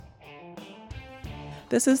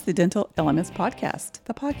This is the Dental Elements Podcast,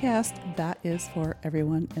 the podcast that is for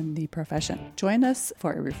everyone in the profession. Join us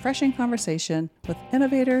for a refreshing conversation with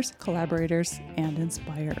innovators, collaborators, and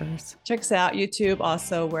inspirers. Check us out, YouTube,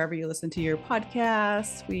 also wherever you listen to your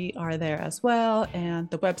podcasts. We are there as well. And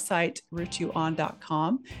the website,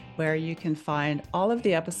 rootyouon.com, where you can find all of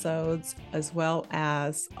the episodes as well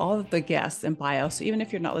as all of the guests and bios. So even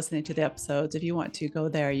if you're not listening to the episodes, if you want to go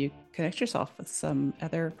there, you connect yourself with some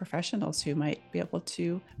other professionals who might be able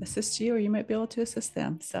to assist you, or you might be able to assist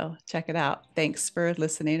them. So check it out. Thanks for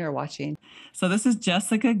listening or watching. So this is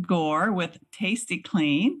Jessica Gore with Tasty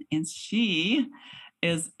Clean, and she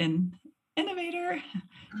is an innovator.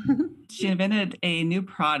 She invented a new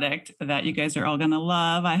product that you guys are all going to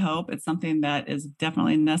love. I hope it's something that is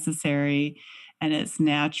definitely necessary, and it's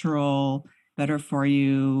natural, better for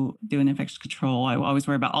you, doing infection control. I always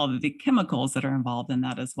worry about all of the chemicals that are involved in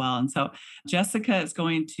that as well. And so Jessica is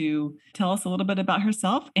going to tell us a little bit about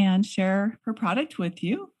herself and share her product with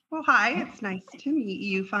you. Well, hi, it's nice to meet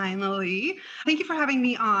you finally. Thank you for having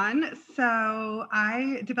me on. So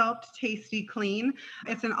I developed Tasty Clean.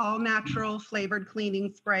 It's an all-natural flavored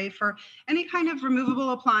cleaning spray for any kind of removable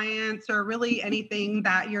appliance or really anything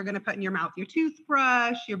that you're going to put in your mouth, your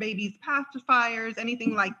toothbrush, your baby's pacifiers,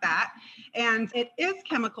 anything like that. And it is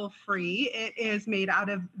chemical free. It is made out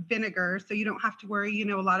of vinegar, so you don't have to worry.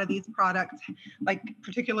 A lot of these products, like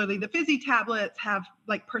particularly the fizzy tablets, have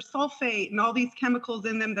like persulfate and all these chemicals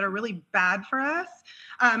in them that are really bad for us.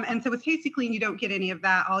 And so with Tasty Clean, you don't get any of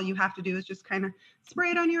that. All you have to do is just kind of spray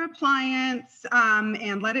it on your appliance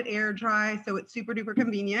and let it air dry. So it's super duper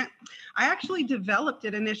convenient. I actually developed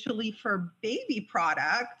it initially for baby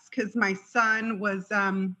products because my son was,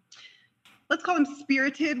 let's call him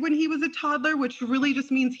spirited when he was a toddler, which really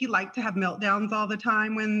just means he liked to have meltdowns all the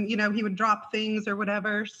time when, he would drop things or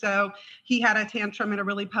whatever. So he had a tantrum in a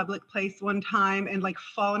really public place one time and like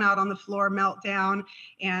fallen out on the floor, meltdown,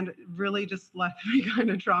 and really just left me kind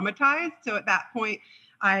of traumatized. So at that point,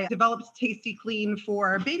 I developed Tasty Clean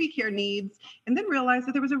for baby care needs, and then realized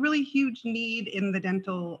that there was a really huge need in the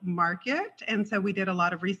dental market. And so we did a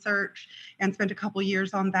lot of research and spent a couple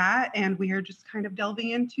years on that. And we are just kind of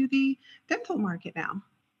delving into the dental market now.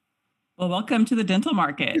 Well, welcome to the dental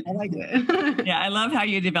market. I like it. Yeah, I love how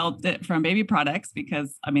you developed it from baby products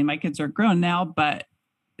because, my kids are grown now, but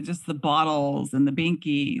just the bottles and the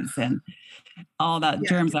binkies and all that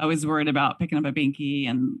germs. I always worried about picking up a binky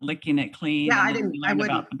and licking it clean. Yeah, I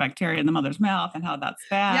wouldn't. About the bacteria in the mother's mouth and how that's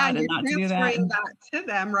bad and not to do that. Yeah, you're transferring that to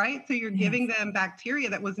them, right? So you're giving them bacteria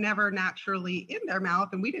that was never naturally in their mouth,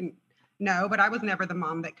 and we didn't know. But I was never the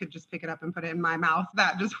mom that could just pick it up and put it in my mouth.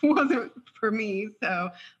 That just wasn't for me. So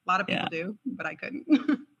a lot of people do, but I couldn't.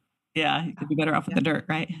 Yeah, you could be better off with the dirt,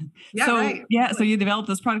 right? Yeah, so, right. Yeah, so you developed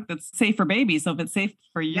this product that's safe for babies. So if it's safe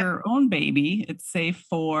for your own baby, it's safe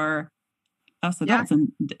for us adults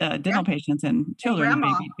and dental patients and children and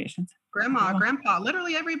baby patients. Grandma, grandpa,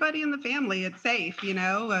 literally everybody in the family. It's safe,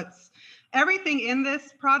 it's everything in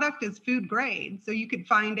this product is food grade. So you could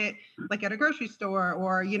find it like at a grocery store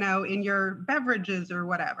or, in your beverages or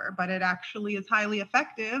whatever, but it actually is highly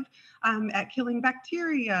effective at killing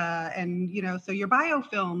bacteria and, so your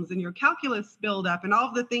biofilms and your calculus buildup and all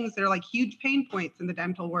of the things that are like huge pain points in the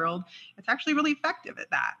dental world. It's actually really effective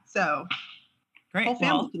at that. So great. Whole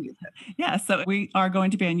family can use it. Yeah, so we are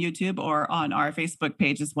going to be on YouTube or on our Facebook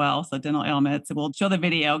page as well. So Dental Elements, we'll show the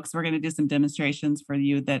video because we're going to do some demonstrations for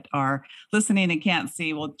you that are listening and can't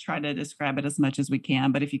see. We'll try to describe it as much as we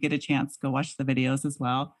can, but if you get a chance, go watch the videos as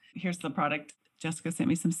well. Here's the product. Jessica sent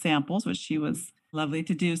me some samples, which she was lovely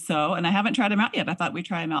to do so. And I haven't tried them out yet. I thought we'd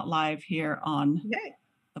try them out live here on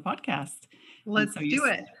the podcast. Let's do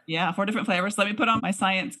it. Yeah, 4 different flavors. Let me put on my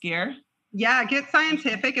science gear. Yeah, get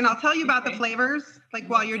scientific. And I'll tell you about the flavors, like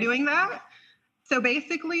while you're doing that. So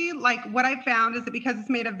basically, like what I found is that because it's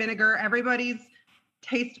made of vinegar, everybody's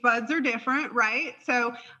taste buds are different, right?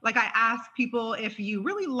 So like I ask people if you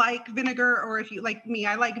really like vinegar or if you like me,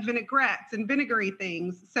 I like vinaigrettes and vinegary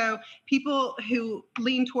things. So people who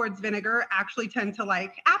lean towards vinegar actually tend to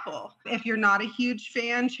like apple. If you're not a huge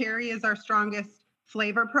fan, cherry is our strongest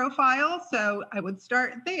flavor profile. So I would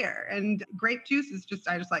start there. And grape juice is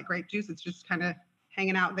I just like grape juice. It's just kind of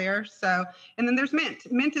hanging out there. So, and then there's mint.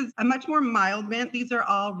 Mint is a much more mild mint. These are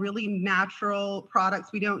all really natural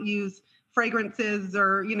products. We don't use fragrances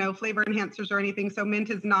or, flavor enhancers or anything. So mint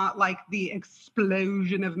is not like the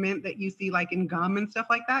explosion of mint that you see like in gum and stuff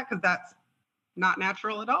like that, because that's not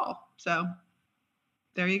natural at all. So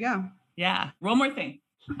there you go. Yeah. One more thing.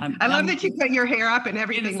 I love that you put your hair up and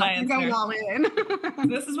everything. Like you're going all in.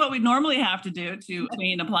 This is what we normally have to do to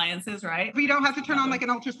clean appliances, right? But you don't have to turn on like an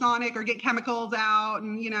ultrasonic or get chemicals out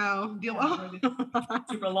and, deal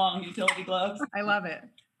super long utility gloves. I love it.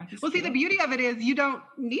 Well, see, the beauty of it is you don't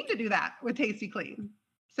need to do that with Tasty Clean.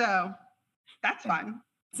 So that's fun.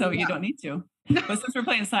 So you don't need to. But since we're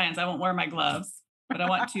playing science, I won't wear my gloves, but I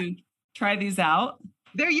want to try these out.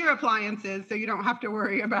 They're your appliances, so you don't have to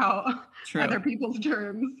worry about other people's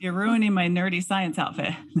germs. You're ruining my nerdy science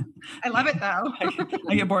outfit. I love it, though.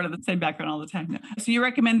 I get bored of the same background all the time. So you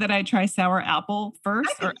recommend that I try sour apple first?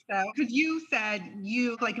 I think so, because you said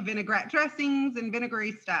you like vinaigrette dressings and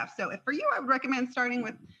vinegary stuff. So for you, I would recommend starting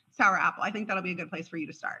with sour apple. I think that'll be a good place for you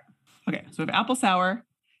to start. Okay, so we have apple sour,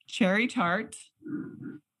 cherry tart,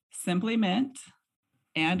 simply mint,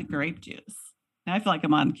 and grape juice. Now I feel like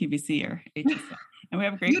I'm on QVC or HSL. And we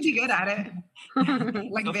have grape juice. You'd be good at it.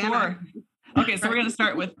 Like Vanna. Okay, so we're going to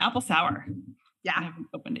start with apple sour. Yeah. I haven't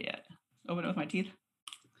opened it yet. Open it with my teeth?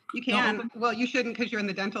 You can. Well, you shouldn't because you're in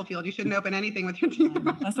the dental field. You shouldn't open anything with your teeth.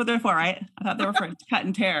 That's what they're for, right? I thought they were for cut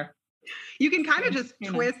and tear. You can kind of just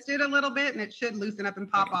twist it a little bit and it should loosen up and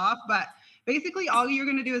pop off. But basically all you're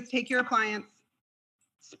going to do is take your appliance,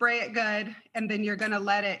 spray it good, and then you're going to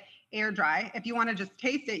let it air dry. If you want to just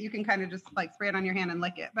taste it, you can kind of just like spray it on your hand and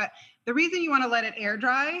lick it. But the reason you want to let it air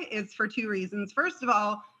dry is for two reasons. First of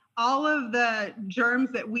all of the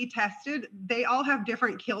germs that we tested, they all have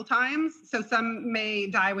different kill times. So some may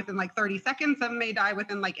die within like 30 seconds, some may die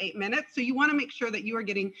within like 8 minutes. So you want to make sure that you are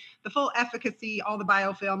getting the full efficacy, all the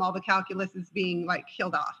biofilm, all the calculus is being like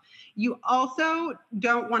killed off. You also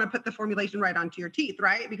don't want to put the formulation right onto your teeth,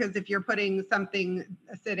 right? Because if you're putting something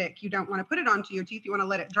acidic, you don't want to put it onto your teeth. You want to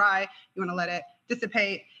let it dry. You want to let it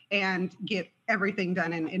dissipate and get everything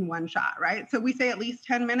done in one shot, right? So we say at least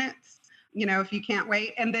 10 minutes. If you can't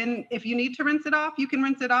wait. And then if you need to rinse it off, you can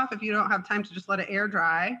rinse it off if you don't have time to just let it air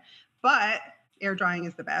dry. But air drying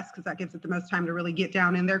is the best because that gives it the most time to really get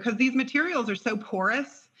down in there because these materials are so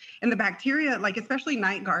porous and the bacteria, like especially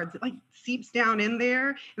night guards, it like seeps down in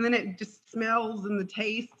there and then it just smells and the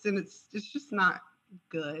tastes and it's just not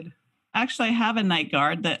good. Actually, I have a night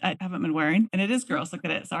guard that I haven't been wearing and it is gross. Look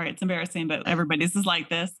at it. Sorry, it's embarrassing, but everybody's is like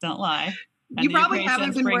this. Don't lie. And you probably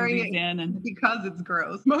haven't been wearing it because it's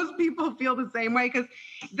gross. Most people feel the same way because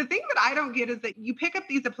the thing that I don't get is that you pick up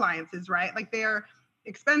these appliances, right? Like they're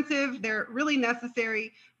expensive, they're really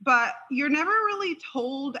necessary, but you're never really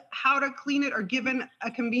told how to clean it or given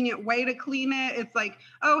a convenient way to clean it. It's like,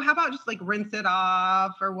 oh, how about just like rinse it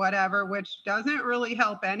off or whatever, which doesn't really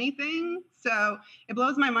help anything. So it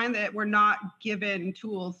blows my mind that we're not given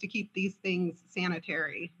tools to keep these things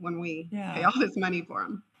sanitary when we pay all this money for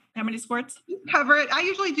them. How many squirts? Cover it. I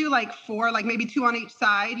usually do like 4, like maybe 2 on each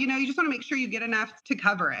side. You just want to make sure you get enough to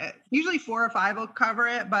cover it. Usually 4 or 5 will cover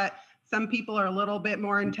it, but some people are a little bit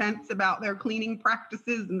more intense about their cleaning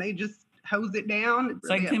practices and they just hose it down.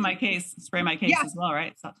 So I clean my case, spray my case as well,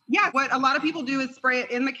 right? So. Yeah. What a lot of people do is spray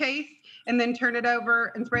it in the case and then turn it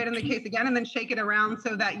over and spray it in the case again and then shake it around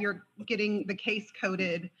so that you're getting the case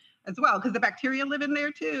coated as well because the bacteria live in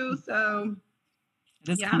there too. So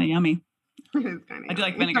it is kind of yummy. I do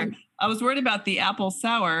like vinegar. I was worried about the apple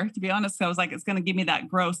sour. To be honest, I was like, it's going to give me that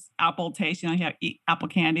gross apple taste. You eat apple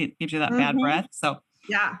candy, it gives you that bad breath. So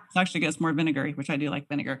it's actually gets more vinegary, which I do like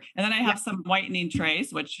vinegar. And then I have some whitening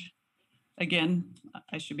trays, which again,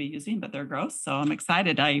 I should be using, but they're gross. So I'm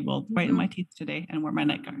excited. I will whiten my teeth today and wear my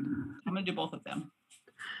night guard. I'm going to do both of them.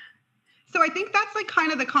 So I think that's like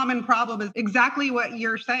kind of the common problem is exactly what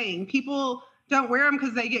you're saying. People don't wear them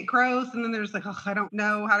because they get gross and then they're just like, oh, I don't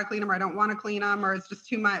know how to clean them or I don't want to clean them or it's just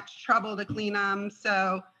too much trouble to clean them.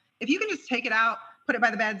 So if you can just take it out, put it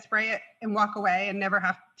by the bed, spray it and walk away and never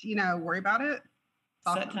have to, worry about it.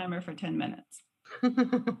 Awesome. Set timer for 10 minutes.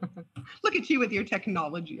 Look at you with your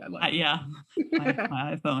technology. I like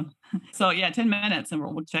my iPhone. So 10 minutes and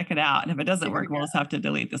we'll check it out. And if it doesn't work, we'll just have to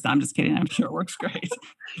delete this. I'm just kidding. I'm sure it works great.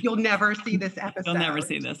 You'll never see this episode. You'll never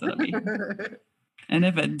see this. It'll be... And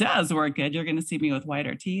if it does work good, you're going to see me with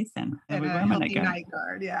whiter teeth and we wear my night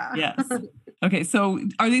guard. Yeah. Yes. Okay. So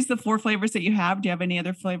are these the 4 flavors that you have? Do you have any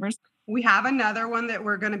other flavors? We have another one that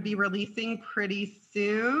we're going to be releasing pretty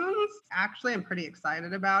soon. Actually, I'm pretty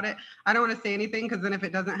excited about it. I don't want to say anything because then if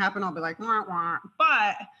it doesn't happen, I'll be like, wah, wah.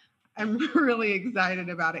 But I'm really excited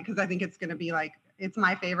about it because I think it's going to be like, it's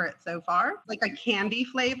my favorite so far. Like a candy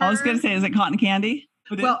flavor. I was going to say, is it cotton candy?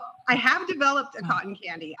 Well, I have developed a cotton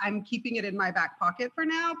candy. I'm keeping it in my back pocket for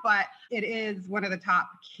now, but it is one of the top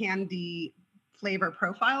candy flavor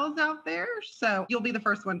profiles out there. So you'll be the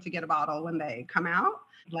first one to get a bottle when they come out.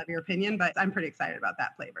 Love your opinion, but I'm pretty excited about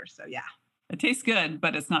that flavor. So yeah. It tastes good,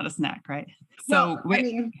 but it's not a snack, right? So I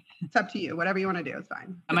mean, it's up to you. Whatever you want to do is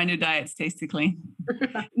fine. My new diet's Tasty Clean.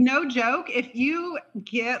 No joke. If you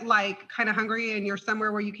get like kind of hungry and you're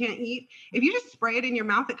somewhere where you can't eat, if you just spray it in your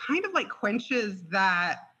mouth, it kind of like quenches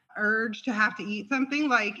that urge to have to eat something.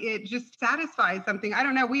 Like it just satisfies something. I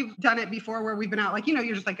don't know. We've done it before where we've been out, like, you know,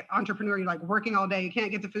 you're just like an entrepreneur, you're like working all day, you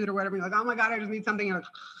can't get the food or whatever. You're like, oh my God, I just need something.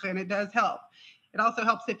 And it does help. It also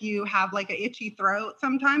helps if you have like an itchy throat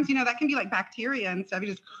sometimes, you know, that can be like bacteria and stuff. You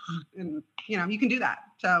just, and you know, you can do that.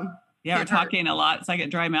 So yeah, we're talking a lot. So I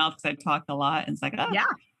get dry mouth because I talk a lot. And it's like, yeah.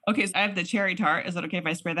 Okay, so I have the cherry tart. Is it okay if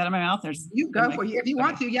I spray that in my mouth? You go for it. If you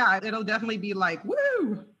want to, yeah, it'll definitely be like,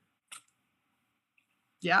 woo.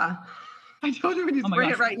 Yeah. I told you when you spray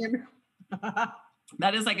it right in your mouth.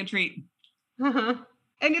 That is like a treat. Uh-huh.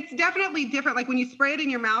 And it's definitely different. Like when you spray it in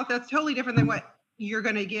your mouth, that's totally different than what you're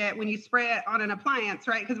going to get when you spray it on an appliance,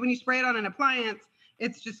 right? Because when you spray it on an appliance,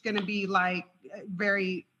 it's just going to be like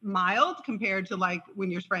very mild compared to like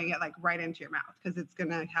when you're spraying it like right into your mouth, because it's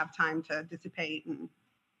going to have time to dissipate and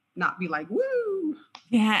not be like, woo.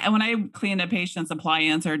 Yeah. And when I clean a patient's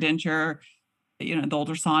appliance or denture, you know, the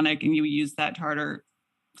ultrasonic, and you use that tartar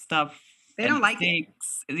stuff, they don't like it.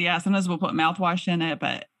 Yeah. Sometimes we'll put mouthwash in it,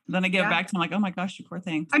 but then I give it back to them like, oh my gosh, you poor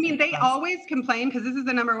thing. I mean, they always complain, because this is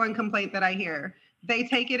the number one complaint that I hear. They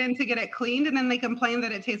take it in to get it cleaned, and then they complain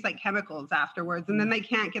that it tastes like chemicals afterwards. And then they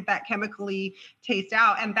can't get that chemically taste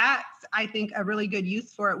out. And that's, I think, a really good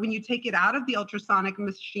use for it. When you take it out of the ultrasonic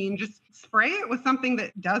machine, just spray it with something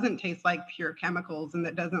that doesn't taste like pure chemicals and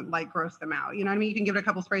that doesn't like gross them out. You know what I mean? You can give it a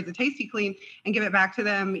couple sprays of Tasty Clean and give it back to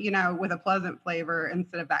them, you know, with a pleasant flavor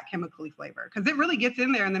instead of that chemically flavor. Because it really gets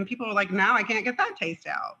in there. And then people are like, now I can't get that taste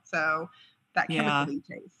out. So that chemically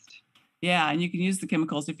taste. Yeah. And you can use the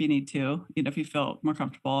chemicals if you need to, you know, if you feel more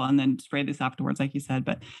comfortable, and then spray this afterwards, like you said,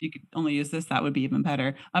 but you could only use this. That would be even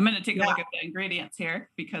better. I'm going to take a look at the ingredients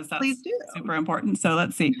here because that's super important. So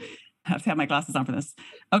let's see. I have to have my glasses on for this.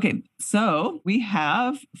 Okay. So we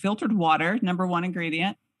have filtered water, number 1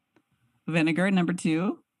 ingredient, vinegar, number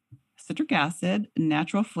 2, citric acid,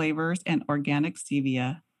 natural flavors, and organic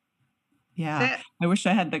stevia. Yeah. I wish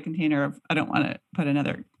I had the container of, I don't want to put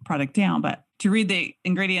another product down, but to read the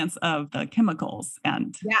ingredients of the chemicals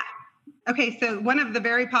and. Yeah. Okay. So one of the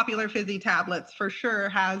very popular fizzy tablets for sure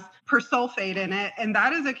has persulfate in it. And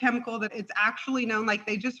that is a chemical that it's actually known, like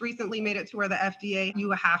they just recently made it to where the FDA,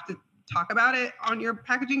 you have to talk about it on your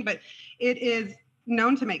packaging, but it is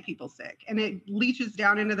known to make people sick, and it leaches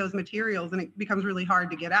down into those materials and it becomes really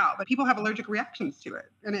hard to get out. But people have allergic reactions to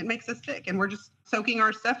it and it makes us sick, and we're just soaking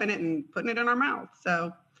our stuff in it and putting it in our mouth.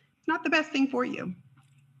 So it's not the best thing for you.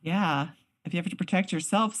 Yeah. If you have to protect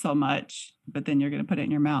yourself so much, but then you're going to put it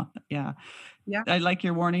in your mouth. Yeah. Yeah. I like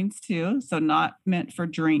your warnings too. So not meant for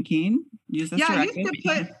drinking. Use this directly. I used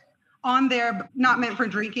to put on there, not meant for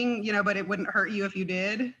drinking, you know, but it wouldn't hurt you if you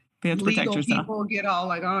did. You have to protect yourself. People get all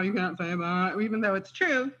like, oh, you can't say that, even though it's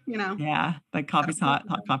true, you know. Yeah, like coffee's hot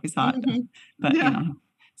coffee's hot. Mm-hmm. But you know,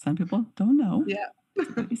 some people don't know. Yeah.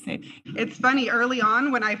 It's funny, early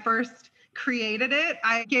on when I first created it,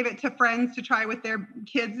 I gave it to friends to try with their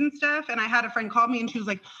kids and stuff. And I had a friend call me and she was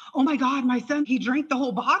like, oh my God, my son, he drank the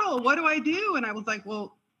whole bottle. What do I do? And I was like,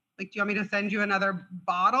 well, like, do you want me to send you another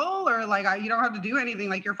bottle? Or like, you don't have to do anything.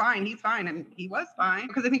 Like, you're fine. He's fine. And he was fine.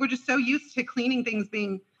 Because I think we're just so used to cleaning things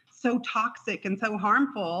being so toxic and so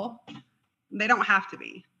harmful. They don't have to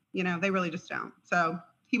be, you know, they really just don't. So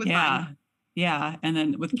he was fine. Yeah. And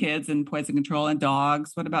then with kids and poison control and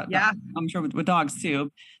dogs, what about dogs? I'm sure with dogs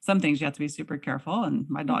too, some things you have to be super careful. And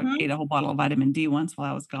my dog ate a whole bottle of vitamin D once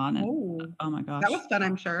while I was gone. And, oh my gosh. That was fun,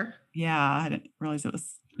 I'm sure. Yeah. I didn't realize it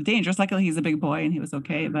was dangerous. Luckily he's a big boy and he was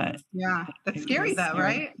okay, but yeah, that's scary though,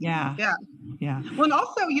 right? Yeah. Well, and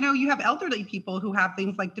also, you know, you have elderly people who have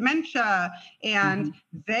things like dementia, and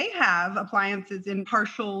they have appliances and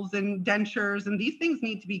partials and dentures, and these things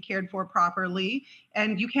need to be cared for properly.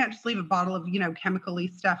 And you can't just leave a bottle of, you know, chemically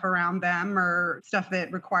stuff around them or stuff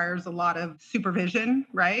that requires a lot of supervision,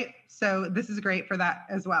 right? So this is great for that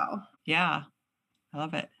as well. Yeah, I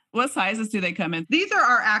love it. What sizes do they come in? These are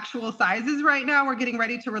our actual sizes right now. We're getting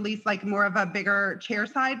ready to release like more of a bigger chair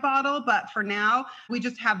side bottle. But for now, we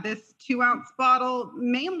just have this 2-ounce bottle,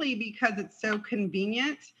 mainly because it's so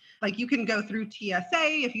convenient. Like you can go through TSA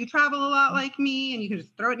if you travel a lot like me, and you can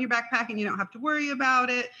just throw it in your backpack and you don't have to worry about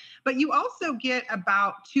it. But you also get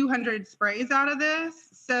about 200 sprays out of this.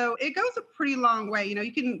 So it goes a pretty long way. You know,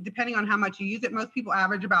 you can, depending on how much you use it, most people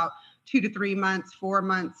average about 2 to 3 months, 4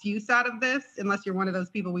 months use out of this, unless you're one of those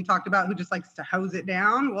people we talked about who just likes to hose it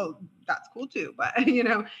down. Well, that's cool too. But, you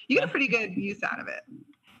know, you get a pretty good use out of it.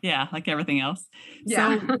 Yeah, like everything else.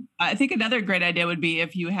 Yeah. So I think another great idea would be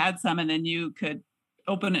if you had some and then you could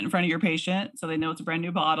open it in front of your patient so they know it's a brand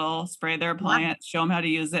new bottle, spray their Yeah. appliance, show them how to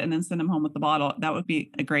use it, and then send them home with the bottle. That would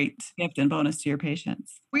be a great gift and bonus to your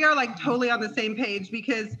patients. We are like totally on the same page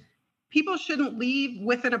because people shouldn't leave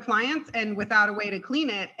with an appliance and without a way to clean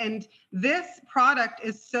it. And this product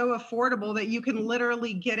is so affordable that you can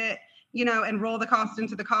literally get it, and roll the cost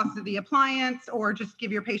into the cost of the appliance or just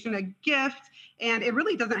give your patient a gift. And it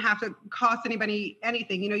really doesn't have to cost anybody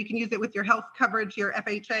anything. You can use it with your health coverage, your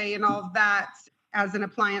FHA and all of that as an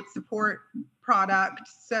appliance support product.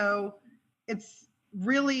 So it's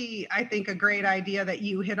really, I think, a great idea that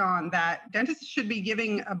you hit on, that dentists should be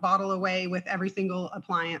giving a bottle away with every single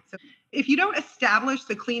appliance. So if you don't establish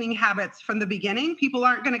the cleaning habits from the beginning, people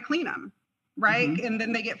aren't going to clean them, right? Mm-hmm. And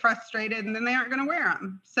then they get frustrated and then they aren't going to wear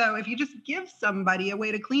them. So if you just give somebody a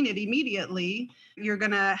way to clean it immediately, you're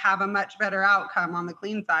going to have a much better outcome on the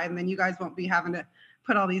clean side. And then you guys won't be having to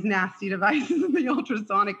put all these nasty devices in the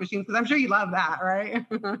ultrasonic machines, because I'm sure you love that, right?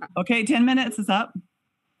 Okay, 10 minutes is up.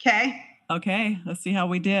 Okay, let's see how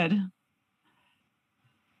we did.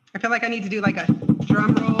 I feel like I need to do like a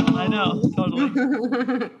drum roll. I know,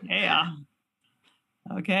 totally. Yeah.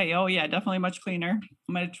 Okay. Oh, yeah, definitely much cleaner.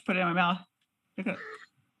 I'm going to put it in my mouth. Look at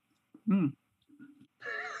it.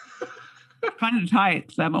 Kind of tight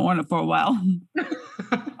because I haven't worn it for a while.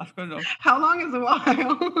 That's good though. How long is a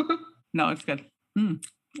while? No, it's good.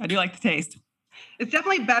 I do like the taste. It's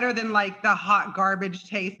definitely better than like the hot garbage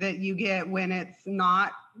taste that you get when it's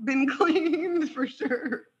not been cleaned, for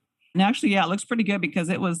sure. And actually, yeah, it looks pretty good because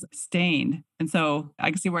it was stained. And so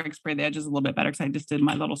I can see where I sprayed the edges a little bit better because I just did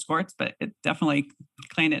my little squirts, but it definitely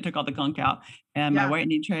cleaned it, took all the gunk out. And my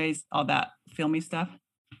whitening trays, all that filmy stuff.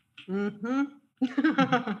 Mm-hmm.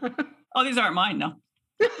 Oh, these aren't mine, no.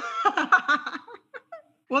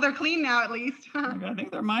 Well, they're clean now, at least. I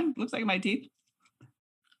think they're mine. Looks like my teeth.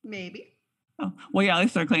 Maybe. Oh, well, yeah, at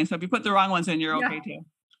least they're clean. So if you put the wrong ones in, you're okay too.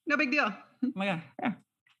 No big deal. Oh my God. Yeah.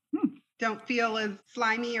 Don't feel as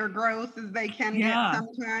slimy or gross as they can get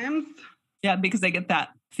sometimes. Yeah, because they get that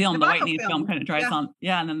film, the whitening film kind of dries on.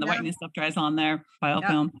 Yeah, and then the whitening stuff dries on there,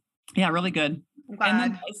 biofilm. Yeah, really good.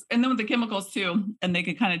 And then with the chemicals too, and they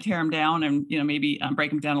could kind of tear them down and, maybe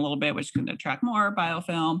break them down a little bit, which can attract more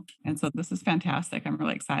biofilm. And so this is fantastic. I'm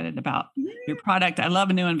really excited about your product. I love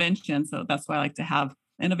a new invention. So that's why I like to have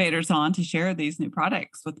innovators on to share these new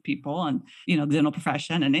products with people and, the dental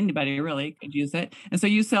profession, and anybody really could use it. And so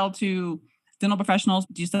you sell to dental professionals.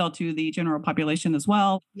 Do you sell to the general population as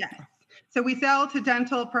well? Yes. So we sell to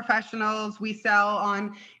dental professionals. We sell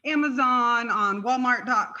on Amazon, on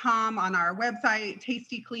Walmart.com, on our website,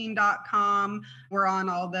 tastyclean.com. We're on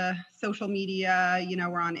all the social media.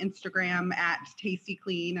 We're on Instagram at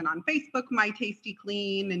tastyclean, and on Facebook, My Tasty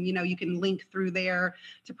Clean. And, you can link through there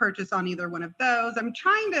to purchase on either one of those. I'm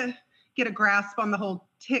trying to get a grasp on the whole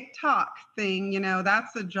TikTok thing.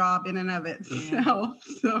 That's a job in and of itself.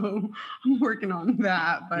 So I'm working on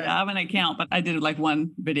that. But I have an account, but I did like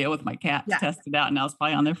one video with my cat to test it out, and I was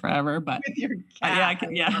probably on there forever. But with your cat.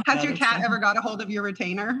 Has your cat ever got a hold of your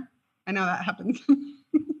retainer? I know that happens.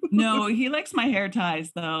 No, he likes my hair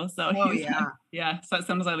ties though. So so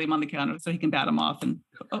sometimes I leave him on the counter so he can bat them off, and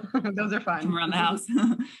those are fun. Come around the house.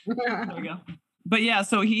 There we go. But yeah,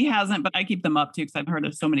 so he hasn't, but I keep them up too because I've heard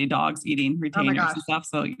of so many dogs eating retainers and stuff.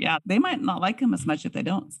 So yeah, they might not like them as much if they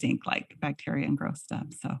don't stink like bacteria and gross stuff.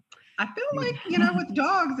 So I feel like, with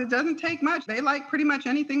dogs, it doesn't take much. They like pretty much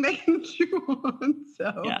anything they can chew on.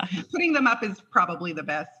 So putting them up is probably the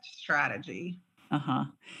best strategy.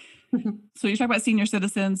 So you talk about senior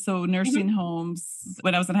citizens, so nursing homes.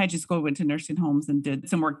 When I was in hygiene school, I went to nursing homes and did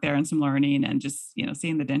some work there and some learning and just,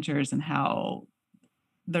 seeing the dentures and how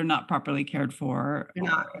they're not properly cared for.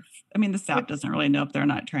 The staff doesn't really know if they're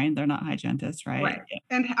not trained. They're not hygienists, right? Yeah.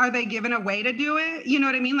 And are they given a way to do it? You know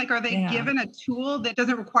what I mean? Like, are they given a tool that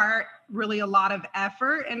doesn't require really a lot of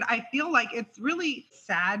effort? And I feel like it's really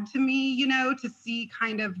sad to me, to see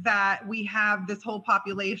kind of that we have this whole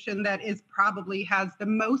population that is probably has the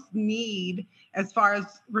most need as far as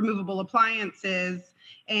removable appliances.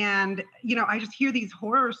 And, I just hear these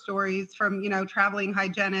horror stories from, traveling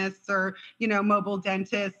hygienists or, mobile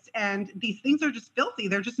dentists, and these things are just filthy.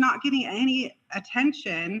 They're just not getting any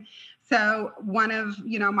attention. So one of,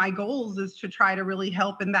 my goals is to try to really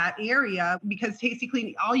help in that area, because Tasty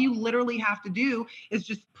Clean, all you literally have to do is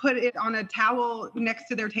just put it on a towel next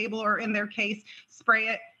to their table or in their case, spray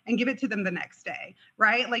it, and give it to them the next day,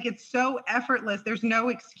 right? Like, it's so effortless. There's no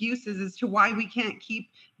excuses as to why we can't keep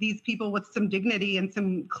these people with some dignity and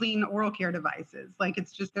some clean oral care devices. Like,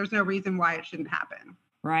 it's just, there's no reason why it shouldn't happen.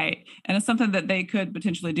 Right. And it's something that they could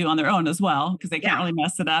potentially do on their own as well, because they can't Yeah. really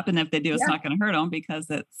mess it up. And if they do, it's Yeah. not going to hurt them because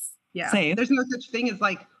it's Yeah. safe. There's no such thing as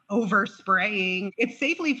like overspraying. It's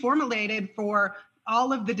safely formulated for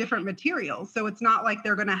all of the different materials. So it's not like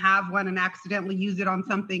they're going to have one and accidentally use it on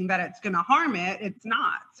something that it's going to harm it. It's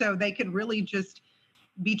not. So they could really just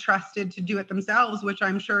be trusted to do it themselves, which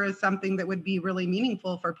I'm sure is something that would be really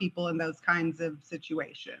meaningful for people in those kinds of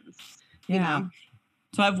situations. Yeah. You know?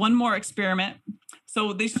 So I have one more experiment.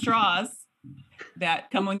 So these straws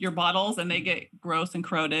that come with your bottles and they get gross and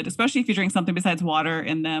corroded, especially if you drink something besides water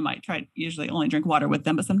in them. I usually only drink water with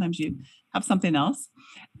them, but sometimes you have something else.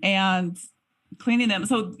 And cleaning them.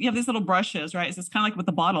 So you have these little brushes, right? So it's kind of like with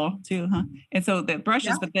the bottle too, huh? And so the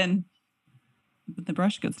brushes, but then the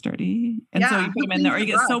brush gets dirty. And so you put them in there, or you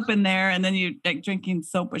get soap in there, and then you like drinking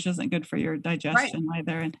soap, which isn't good for your digestion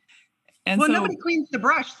either. And well, so nobody cleans the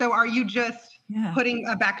brush. So are you just putting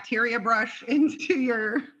a bacteria brush into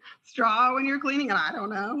your straw when you're cleaning? And I don't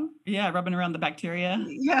know. Yeah, rubbing around the bacteria.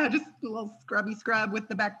 Yeah, just a little scrubby scrub with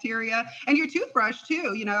the bacteria. And your toothbrush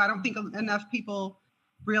too. You know, I don't think enough people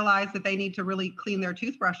realize that they need to really clean their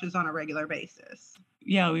toothbrushes on a regular basis.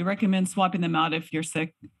 Yeah, we recommend swapping them out if you're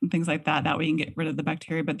sick and things like that. That way you can get rid of the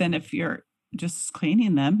bacteria. But then if you're just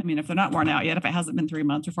cleaning them, I mean, if they're not worn out yet, if it hasn't been 3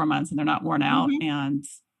 months or 4 months and they're not worn out, and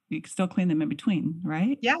you can still clean them in between,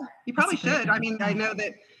 right? Yeah, you probably should. I mean, I know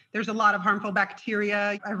that there's a lot of harmful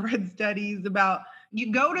bacteria. I've read studies about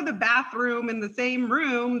you go to the bathroom in the same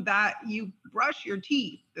room that you brush your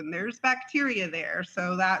teeth, and there's bacteria there.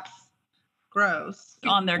 So that's gross.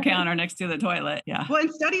 On their counter next to the toilet. Yeah. Well,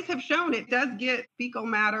 and studies have shown it does get fecal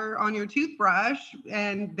matter on your toothbrush,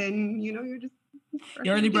 and then, you know, you're just...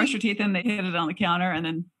 You already brush your teeth and they hit it on the counter, and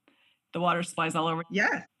then the water splays all over.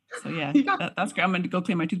 Yes. So yeah, that's great. I'm going to go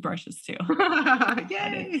clean my toothbrushes too.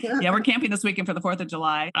 Yay. Yeah, we're camping this weekend for the 4th of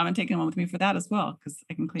July. I'm taking one with me for that as well, because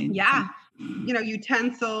I can clean. Yeah. You know,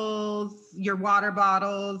 utensils, your water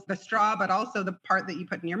bottles, the straw, but also the part that you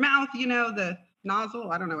put in your mouth, you know, the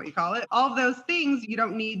nozzle, I don't know what you call it. All of those things, you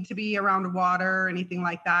don't need to be around water or anything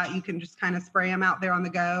like that. You can just kind of spray them out there on the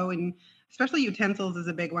go. And especially utensils is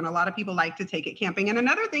a big one. A lot of people like to take it camping. And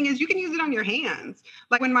another thing is you can use it on your hands.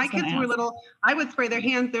 Like when my kids were little, I would spray their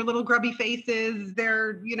hands, their little grubby faces,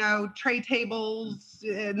 their, you know, tray tables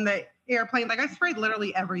in the airplane. Like I sprayed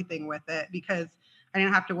literally everything with it because I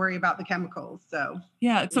didn't have to worry about the chemicals. So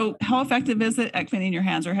yeah. So how effective is it at cleaning your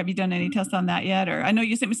hands, or have you done any tests on that yet? Or I know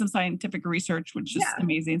you sent me some scientific research, which is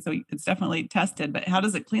amazing. So it's definitely tested, but how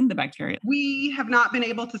does it clean the bacteria? We have not been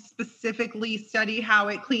able to specifically study how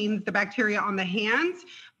it cleans the bacteria on the hands,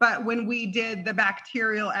 but when we did the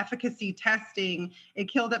bacterial efficacy testing, it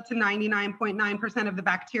killed up to 99.9% of the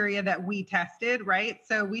bacteria that we tested, right?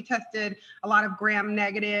 So we tested a lot of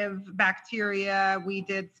gram-negative bacteria. We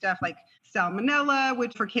did stuff like Salmonella,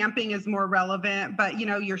 which for camping is more relevant, but you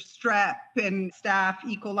know, your strep and staph,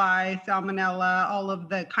 E. coli, Salmonella, all of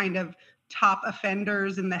the kind of top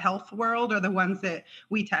offenders in the health world are the ones that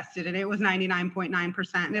we tested, and it was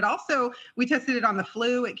 99.9%. And it also, we tested it on the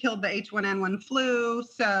flu. It killed the H1N1 flu.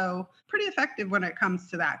 So pretty effective when it comes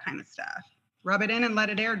to that kind of stuff. Rub it in and let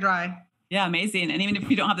it air dry. Yeah, amazing. And even if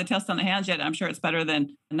you don't have the test on the hands yet, I'm sure it's better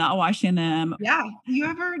than not washing them. Yeah. You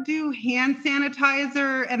ever do hand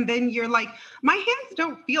sanitizer and then you're like, my hands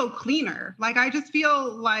don't feel cleaner. Like I just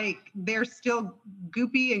feel like they're still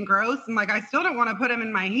goopy and gross. And like, I still don't want to put them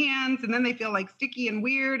in my hands. And then they feel like sticky and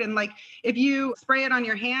weird. And like, if you spray it on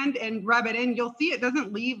your hand and rub it in, you'll see it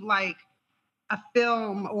doesn't leave like a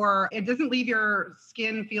film, or it doesn't leave your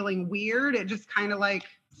skin feeling weird. It just kind of like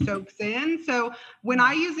soaks in. So when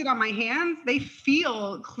I use it on my hands, they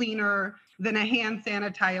feel cleaner than a hand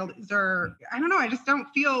sanitizer. I don't know. I just don't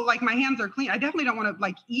feel like my hands are clean. I definitely don't want to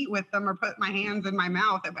like eat with them or put my hands in my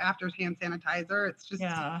mouth after hand sanitizer. It's just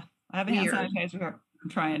I have a hand sanitizer. I'm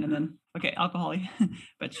trying, and then alcohol.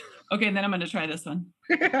 But okay, and then I'm going to try this one.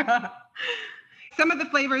 Some of the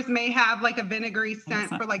flavors may have like a vinegary scent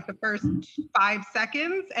for like the first 5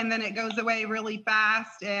 seconds, and then it goes away really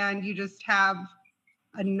fast, and you just have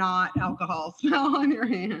a not alcohol smell on your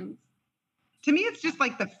hands. To me, it's just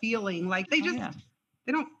like the feeling, like they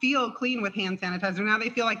don't feel clean with hand sanitizer. Now they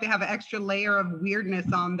feel like they have an extra layer of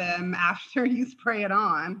weirdness on them after you spray it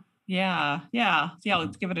on. Yeah,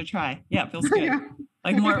 let's give it a try. Yeah, it feels good.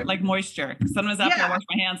 Like more like moisture. Sometimes after I wash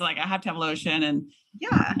my hands, like I have to have lotion, and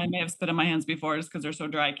I may have spit on my hands before just because they're so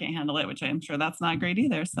dry I can't handle it, which I'm sure that's not great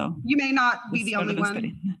either. So you may not be the only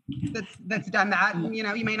one that's done that. You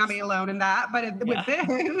know, you may not be alone in that, but with this,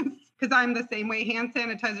 because I'm the same way, hand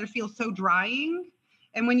sanitizer feels so drying.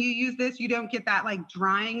 And when you use this, you don't get that like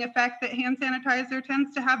drying effect that hand sanitizer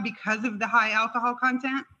tends to have because of the high alcohol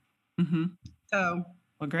content. Mm-hmm. So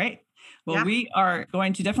Well, great. Well, we are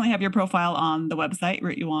going to definitely have your profile on the website,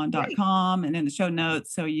 rootyouon.com, and in the show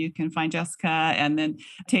notes, so you can find Jessica. And then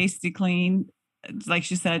Tasty Clean, like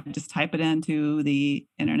she said, just type it into the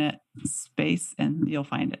internet space and you'll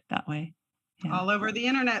find it that way. Yeah. All over the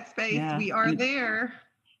internet space. Yeah. We are there.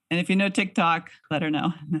 And if you know TikTok, let her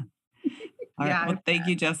know. All right. Well, thank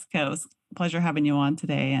you, Jessica. It was a pleasure having you on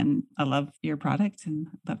today. And I love your product and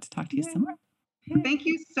I'd love to talk to you some more. Thank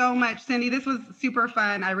you so much, Cindy. This was super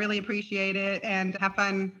fun. I really appreciate it, and have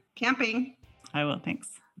fun camping. I will. Thanks.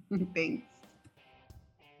 Thanks.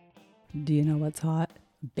 Do you know what's hot?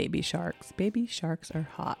 Baby sharks. Baby sharks are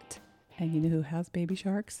hot. And you know who has baby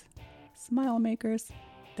sharks? Smile makers.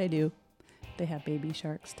 They do. They have baby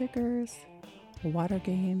shark stickers, water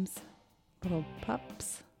games, little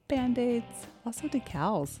pups, Band-Aids, also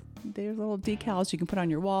decals. There's little decals you can put on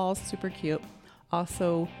your walls. Super cute.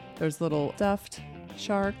 Also, there's little stuffed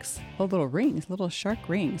sharks, little rings, little shark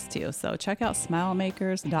rings too. So check out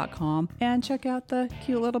smilemakers.com and check out the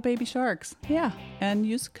cute little baby sharks. Yeah. And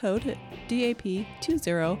use code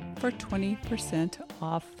DAP20 for 20%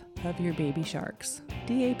 off of your baby sharks.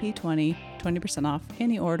 DAP20, 20% off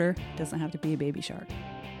any order. Doesn't have to be a baby shark.